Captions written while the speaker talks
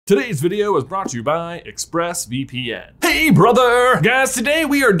Today's video is brought to you by ExpressVPN. Hey brother! Guys, today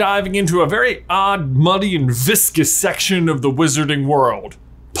we are diving into a very odd, muddy, and viscous section of the wizarding world.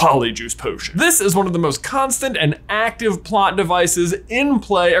 Polyjuice Potion. This is one of the most constant and active plot devices in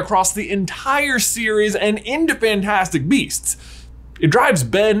play across the entire series and into Fantastic Beasts. It drives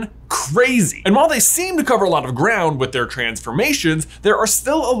Ben crazy. And while they seem to cover a lot of ground with their transformations, there are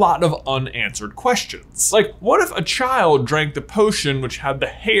still a lot of unanswered questions. Like, what if a child drank the potion which had the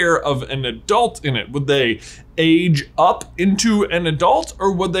hair of an adult in it? Would they age up into an adult,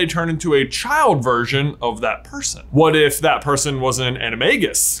 or would they turn into a child version of that person? What if that person was an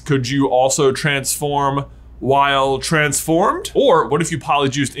animagus? Could you also transform while transformed? Or what if you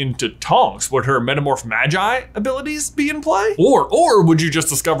polyjuiced into Tonks? Would her metamorph magi abilities be in play? Or would you just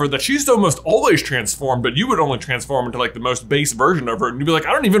discover that she's almost always transformed, but you would only transform into like the most base version of her, and you'd be like,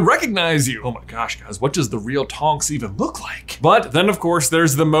 I don't even recognize you. Oh my gosh, guys, what does the real Tonks even look like? But then of course,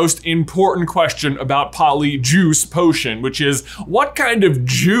 there's the most important question about Polyjuice Potion, which is, what kind of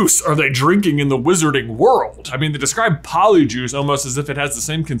juice are they drinking in the wizarding world? I mean, they describe Polyjuice almost as if it has the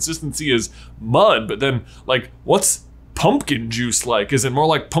same consistency as mud, but then like, what's pumpkin juice like? Is it more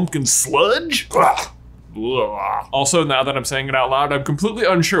like pumpkin sludge? Ugh. Also, now that I'm saying it out loud, I'm completely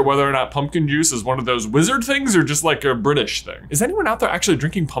unsure whether or not pumpkin juice is one of those wizard things or just like a British thing. Is anyone out there actually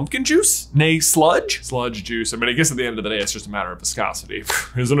drinking pumpkin juice? Nay, sludge? Sludge juice. I mean, I guess at the end of the day, it's just a matter of viscosity,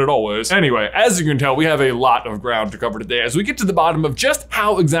 isn't it always? Anyway, as you can tell, we have a lot of ground to cover today as we get to the bottom of just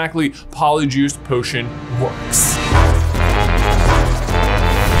how exactly Polyjuice Potion works.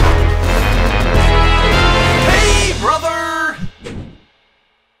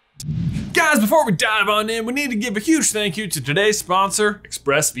 Guys, before we dive on in, we need to give a huge thank you to today's sponsor,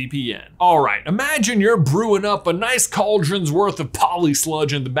 ExpressVPN. All right, imagine you're brewing up a nice cauldron's worth of poly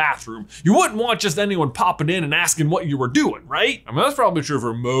sludge in the bathroom. You wouldn't want just anyone popping in and asking what you were doing, right? I mean, that's probably true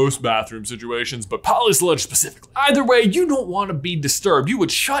for most bathroom situations, but poly sludge specifically. Either way, you don't want to be disturbed. You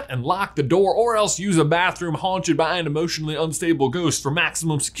would shut and lock the door, or else use a bathroom haunted by an emotionally unstable ghost for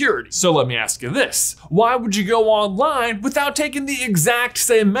maximum security. So let me ask you this. Why would you go online without taking the exact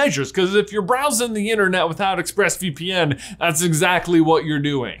same measures? Because if you're browsing the internet without ExpressVPN, that's exactly what you're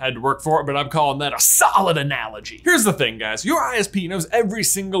doing. Had to work for it, but I'm calling that a solid analogy. Here's the thing, guys. Your ISP knows every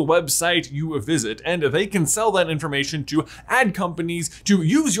single website you visit, and they can sell that information to ad companies to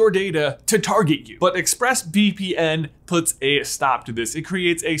use your data to target you. But ExpressVPN puts a stop to this. It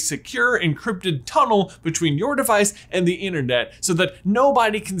creates a secure encrypted tunnel between your device and the internet so that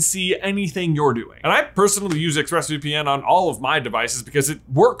nobody can see anything you're doing. And I personally use ExpressVPN on all of my devices because it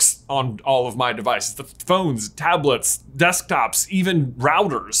works on all of my devices, the phones, tablets, desktops, even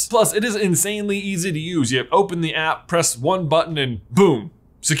routers. Plus, it is insanely easy to use. You open the app, press one button, and boom,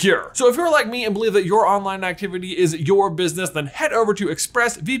 secure. So if you're like me and believe that your online activity is your business, then head over to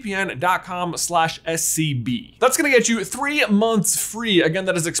expressvpn.com/SCB. That's gonna get you 3 months free. Again,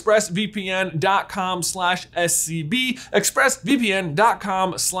 that is expressvpn.com/SCB,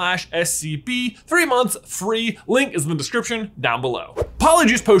 expressvpn.com/SCB, 3 months free. Link is in the description down below.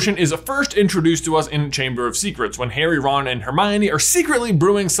 Polyjuice Potion is first introduced to us in Chamber of Secrets when Harry, Ron, and Hermione are secretly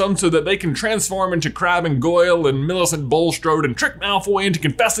brewing some so that they can transform into Crabbe and Goyle and Millicent Bulstrode and trick Malfoy into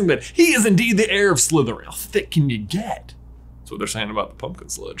confessing that he is indeed the heir of Slytherin. How thick can you get? That's what they're saying about the pumpkin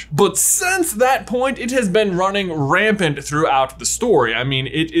sludge. But since that point, it has been running rampant throughout the story. I mean,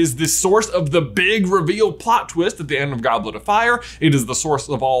 it is the source of the big reveal plot twist at the end of Goblet of Fire. It is the source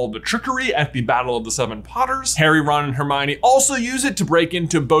of all the trickery at the Battle of the Seven Potters. Harry, Ron, and Hermione also use it to break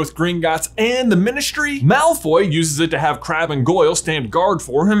into both Gringotts and the Ministry. Malfoy uses it to have Crabbe and Goyle stand guard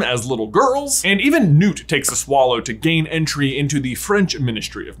for him as little girls. And even Newt takes a swallow to gain entry into the French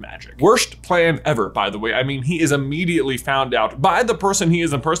Ministry of Magic. Worst plan ever, by the way. I mean, he is immediately found out by the person he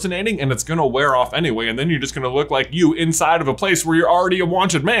is impersonating, and it's gonna wear off anyway, and then you're just gonna look like you inside of a place where you're already a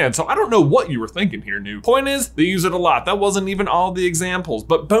wanted man. So I don't know what you were thinking here, Newt. Point is, they use it a lot. That wasn't even all the examples,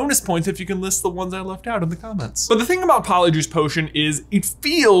 but bonus points if you can list the ones I left out in the comments. But the thing about Polyjuice Potion is it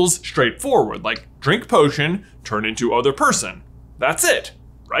feels straightforward, like drink potion, turn into other person. That's it.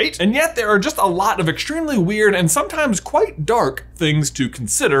 Right? And yet there are just a lot of extremely weird and sometimes quite dark things to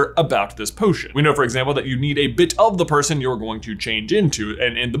consider about this potion. We know, for example, that you need a bit of the person you're going to change into.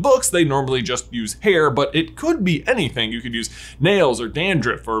 And in the books, they normally just use hair, but it could be anything. You could use nails or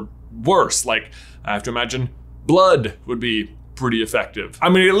dandruff or worse. Like, I have to imagine blood would be pretty effective. I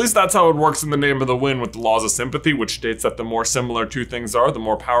mean, at least that's how it works in The Name of the Wind with the laws of sympathy, which states that the more similar two things are, the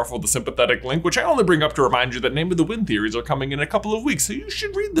more powerful the sympathetic link, which I only bring up to remind you that Name of the Wind theories are coming in a couple of weeks, so you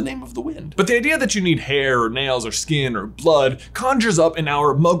should read The Name of the Wind. But the idea that you need hair or nails or skin or blood conjures up in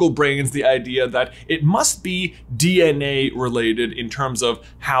our muggle brains the idea that it must be DNA related in terms of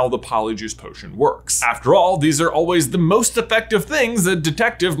how the Polyjuice Potion works. After all, these are always the most effective things a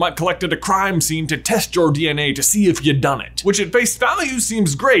detective might collect at a crime scene to test your DNA to see if you've done it. Which at face value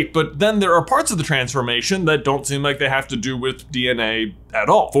seems great, but then there are parts of the transformation that don't seem like they have to do with DNA at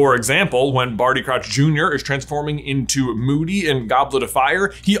all. For example, when Barty Crouch Jr. is transforming into Moody in Goblet of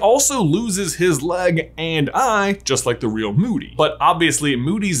Fire, he also loses his leg and eye, just like the real Moody. But obviously,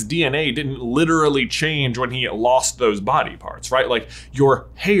 Moody's DNA didn't literally change when he lost those body parts, right? Like, your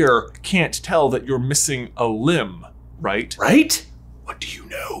hair can't tell that you're missing a limb, right? Right? What do you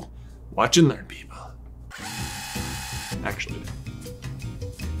know? Watch and learn, people. Actually,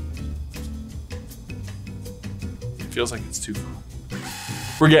 it feels like it's too far.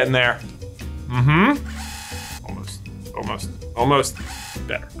 We're getting there. Almost.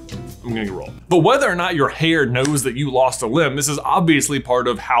 Better. I'm gonna roll. But whether or not your hair knows that you lost a limb, this is obviously part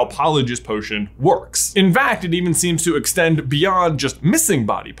of how Polyjuice Potion works. In fact, it even seems to extend beyond just missing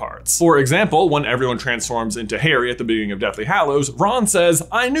body parts. For example, when everyone transforms into Harry at the beginning of Deathly Hallows, Ron says,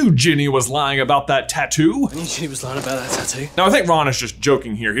 "I knew Ginny was lying about that tattoo." I knew Ginny was lying about that tattoo. Now, I think Ron is just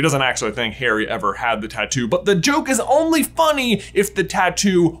joking here. He doesn't actually think Harry ever had the tattoo, but the joke is only funny if the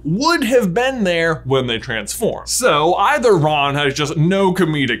tattoo would have been there when they transform. So either Ron has just no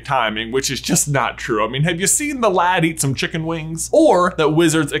comedic timing, which is just not true. I mean, have you seen the lad eat some chicken wings? Or that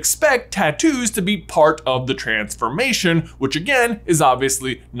wizards expect tattoos to be part of the transformation, which again is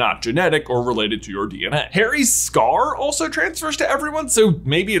obviously not genetic or related to your DNA. Harry's scar also transfers to everyone, so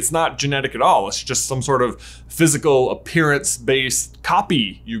maybe it's not genetic at all. It's just some sort of physical appearance-based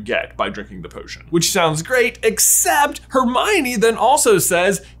copy you get by drinking the potion. Which sounds great, except Hermione then also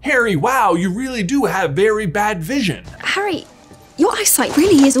says, "Harry, wow, you really do have very bad vision." Harry, your eyesight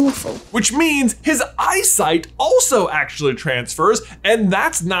really is awful. Which means his eyesight also actually transfers, and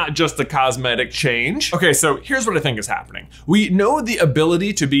that's not just a cosmetic change. Okay, so here's what I think is happening. We know the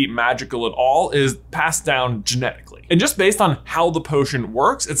ability to be magical at all is passed down genetically. And just based on how the potion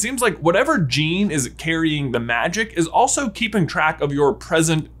works, it seems like whatever gene is carrying the magic is also keeping track of your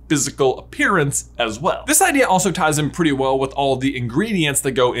present physical appearance as well. This idea also ties in pretty well with all of the ingredients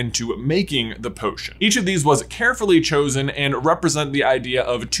that go into making the potion. Each of these was carefully chosen and represent the idea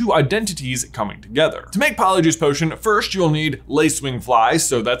of two identities coming together. To make Polyjuice Potion, first you'll need lacewing flies,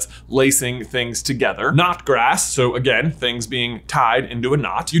 so that's lacing things together. Knot grass, so again, things being tied into a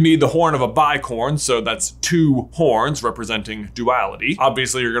knot. You need the horn of a bicorn, so that's two horns representing duality.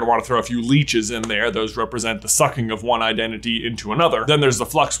 Obviously, you're gonna wanna throw a few leeches in there. Those represent the sucking of one identity into another. Then there's the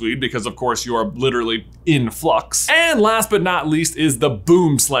flux weed, because of course you are literally in flux. And last but not least is the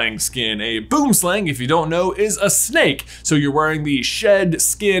boomslang skin. A boomslang, if you don't know, is a snake. So you're wearing the shed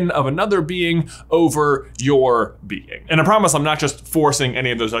skin of another being over your being. And I promise I'm not just forcing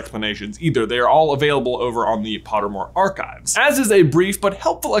any of those explanations either. They are all available over on the Pottermore archives. As is a brief but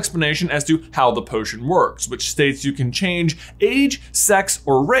helpful explanation as to how the potion works, which states you can change age, sex,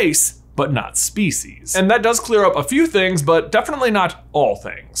 or race, but not species. And that does clear up a few things, but definitely not all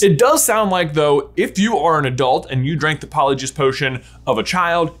things. It does sound like though, if you are an adult and you drank the Polyjuice Potion of a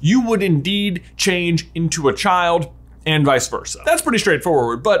child, you would indeed change into a child, and vice versa. That's pretty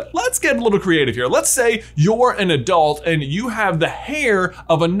straightforward, but let's get a little creative here. Let's say you're an adult and you have the hair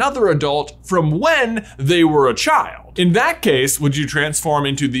of another adult from when they were a child. In that case, would you transform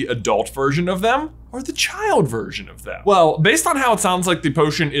into the adult version of them or the child version of them? Well, based on how it sounds like the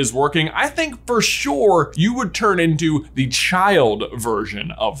potion is working, I think for sure you would turn into the child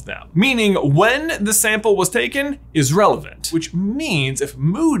version of them. Meaning when the sample was taken is relevant, which means if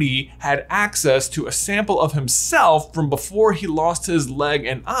Moody had access to a sample of himself from before he lost his leg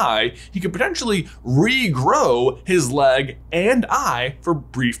and eye, he could potentially regrow his leg and eye for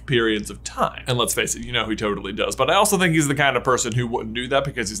brief periods of time. And let's face it, you know he totally does. But I also think he's the kind of person who wouldn't do that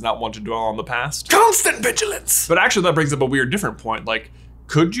because he's not one to dwell on the past. Constant vigilance! But actually that brings up a weird different point. Like,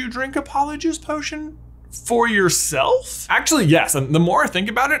 could you drink a Polyjuice Potion for yourself? Actually, yes, and the more I think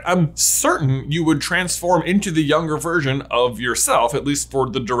about it, I'm certain you would transform into the younger version of yourself, at least for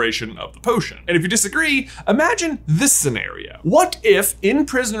the duration of the potion. And if you disagree, imagine this scenario. What if in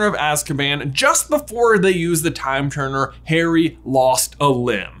Prisoner of Azkaban, just before they use the time turner, Harry lost a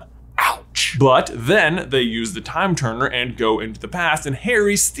limb? Ouch. much. But then they use the time turner and go into the past, and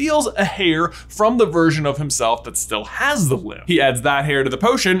Harry steals a hair from the version of himself that still has the limb. He adds that hair to the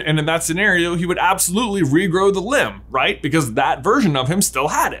potion, and in that scenario, he would absolutely regrow the limb, right? Because that version of him still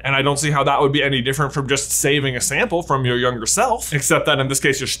had it. And I don't see how that would be any different from just saving a sample from your younger self, except that in this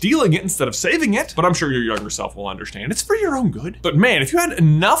case, you're stealing it instead of saving it. But I'm sure your younger self will understand. It's for your own good. But man, if you had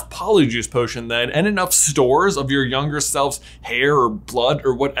enough Polyjuice Potion then, and enough stores of your younger self's hair or blood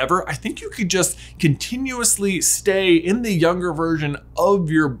or whatever, I think you could just continuously stay in the younger version of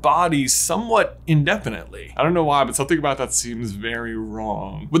your body somewhat indefinitely. I don't know why, but something about that seems very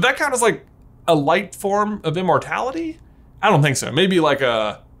wrong. Would that count as like a light form of immortality? I don't think so. Maybe like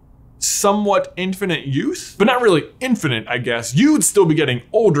a somewhat infinite youth, but not really infinite, I guess. You'd still be getting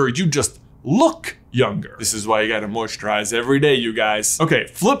older, you just look younger. This is why you gotta moisturize every day, you guys. Okay,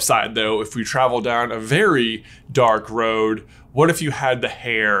 flip side though, if we travel down a very dark road, what if you had the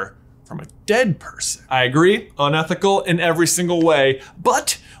hair from a dead person? I agree, unethical in every single way,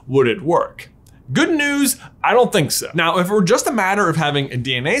 but would it work? Good news, I don't think so. Now, if it were just a matter of having a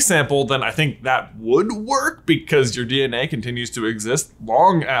DNA sample, then I think that would work because your DNA continues to exist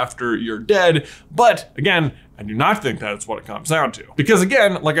long after you're dead. But again, I do not think that's what it comes down to. Because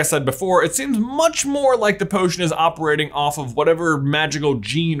again, like I said before, it seems much more like the potion is operating off of whatever magical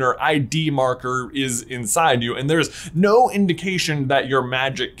gene or ID marker is inside you, and there's no indication that your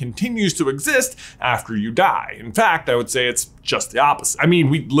magic continues to exist after you die. In fact, I would say it's just the opposite. I mean,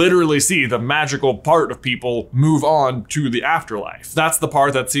 we literally see the magical part of people move on to the afterlife. That's the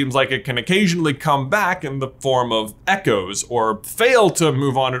part that seems like it can occasionally come back in the form of echoes, or fail to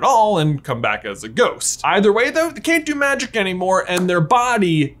move on at all and come back as a ghost. Either way though, they can't do magic anymore and their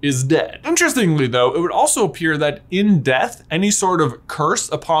body is dead. Interestingly though, it would also appear that in death, any sort of curse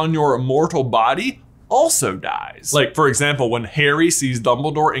upon your immortal body also dies. Like for example, when Harry sees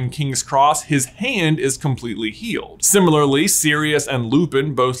Dumbledore in King's Cross, his hand is completely healed. Similarly, Sirius and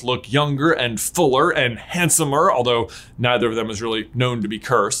Lupin both look younger and fuller and handsomer, although neither of them is really known to be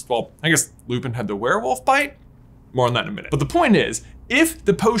cursed. Well, I guess Lupin had the werewolf bite? More on that in a minute. But the point is, if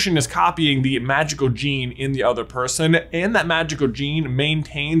the potion is copying the magical gene in the other person, and that magical gene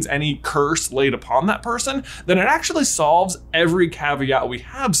maintains any curse laid upon that person, then it actually solves every caveat we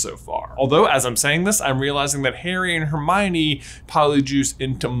have so far. Although, as I'm saying this, I'm realizing that Harry and Hermione polyjuice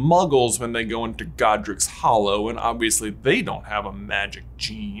into muggles when they go into Godric's Hollow, and obviously they don't have a magic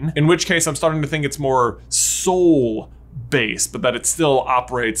gene. In which case, I'm starting to think it's more soul base, but that it still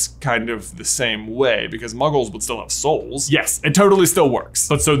operates kind of the same way, because muggles would still have souls. Yes, it totally still works.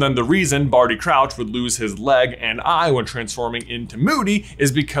 But so then the reason Barty Crouch would lose his leg and eye when transforming into Moody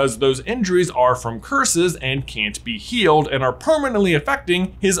is because those injuries are from curses and can't be healed and are permanently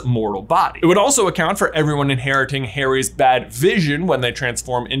affecting his mortal body. It would also account for everyone inheriting Harry's bad vision when they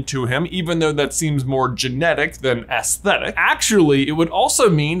transform into him, even though that seems more genetic than aesthetic. Actually, it would also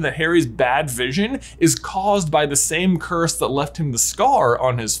mean that Harry's bad vision is caused by the same curse that left him the scar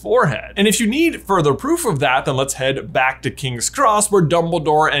on his forehead. And if you need further proof of that, then let's head back to King's Cross where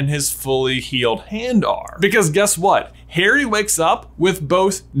Dumbledore and his fully healed hand are. Because guess what? Harry wakes up with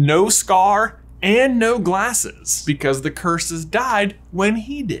both no scar and no glasses, because the curses died when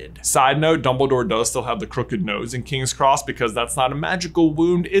he did. Side note, Dumbledore does still have the crooked nose in King's Cross because that's not a magical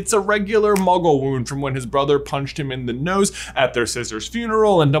wound, it's a regular muggle wound from when his brother punched him in the nose at their sister's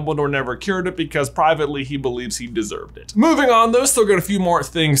funeral, and Dumbledore never cured it because privately he believes he deserved it. Moving on though, still got a few more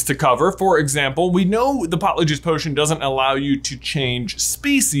things to cover. For example, we know the Polyjuice Potion doesn't allow you to change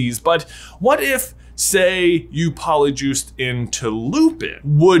species, but what if, say you polyjuiced into Lupin?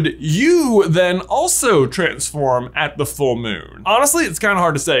 Would you then also transform at the full moon? Honestly, it's kind of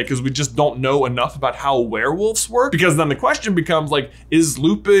hard to say because we just don't know enough about how werewolves work, because then the question becomes like, is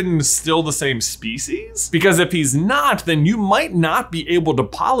Lupin still the same species? Because if he's not, then you might not be able to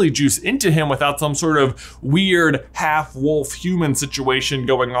polyjuice into him without some sort of weird half-wolf human situation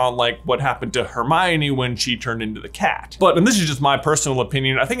going on like what happened to Hermione when she turned into the cat. But, and this is just my personal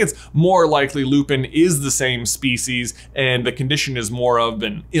opinion, I think it's more likely Lupin is the same species and the condition is more of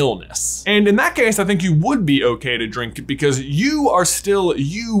an illness. And in that case, I think you would be okay to drink it because you are still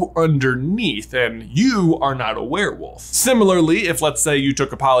you underneath and you are not a werewolf. Similarly, if let's say you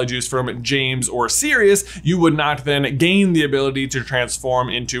took a polyjuice from James or Sirius, you would not then gain the ability to transform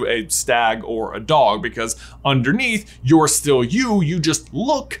into a stag or a dog because underneath you're still you just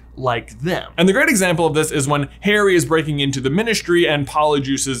look like them. And the great example of this is when Harry is breaking into the Ministry and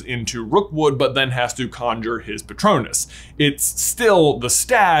polyjuices into Rookwood, but then has to conjure his Patronus. It's still the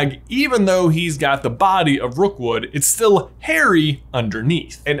stag, even though he's got the body of Rookwood, it's still Harry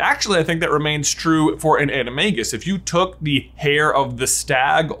underneath. And actually, I think that remains true for an animagus. If you took the hair of the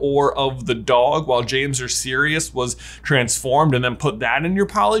stag or of the dog while James or Sirius was transformed and then put that in your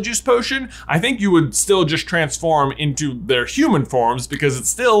Polyjuice Potion, I think you would still just transform into their human forms because it's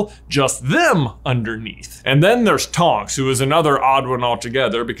still just them underneath. And then there's Tonks, who is another odd one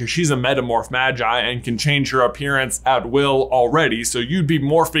altogether because she's a metamorph magi and can change her appearance at will already, so you'd be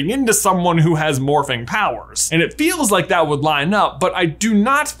morphing into someone who has morphing powers. And it feels like that would line up, but I do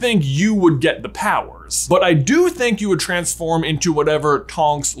not think you would get the powers. But I do think you would transform into whatever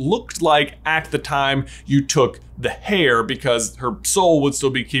Tonks looked like at the time you took the hair, because her soul would still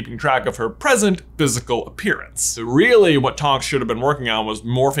be keeping track of her present physical appearance. So really what Tonks should have been working on was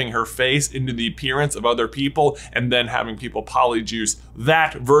morphing her face into the appearance of other people and then having people polyjuice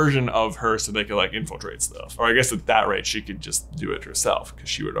that version of her so they could like infiltrate stuff. Or I guess at that rate, she could just do it herself because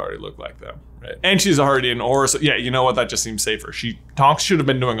she would already look like them, right? And she's already an aura, so yeah, you know what, that just seems safer. Tonks should have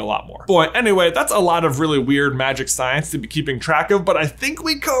been doing a lot more. Boy, anyway, that's a lot of really weird magic science to be keeping track of, but I think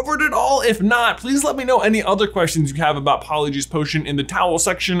we covered it all. If not, please let me know any other questions you have about Polyjuice Potion in the towel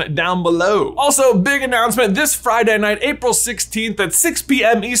section down below. Also, big announcement, this Friday night, April 16th at 6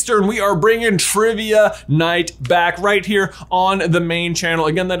 p.m. Eastern, we are bringing Trivia Night back right here on the main channel.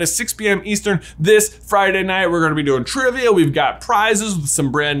 Again, that is 6 p.m. Eastern this Friday night. We're gonna be doing trivia. We've got prizes with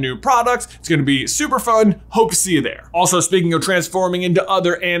some brand new products. It's gonna be super fun. Hope to see you there. Also, speaking of transforming into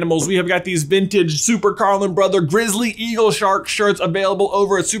other animals, we have got these vintage Super Carlin Brother Grizzly Eagle Shark shirts available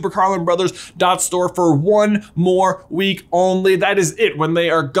over at SuperCarlinBrothers.store for one more week only. That is it. When they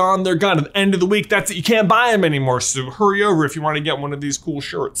are gone, they're gone. At the end of the week, that's it. You can't buy them anymore, so hurry over if you want to get one of these cool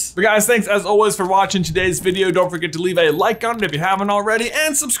shirts. But guys, thanks as always for watching today's video. Don't forget to leave a like on it if you haven't already,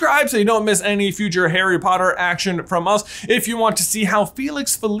 and subscribe so you don't miss any future Harry Potter action from us. If you want to see how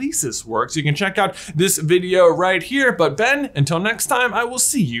Felix Felicis works, you can check out this video right here. But Ben, until next time, I will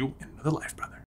see you in another life, brother.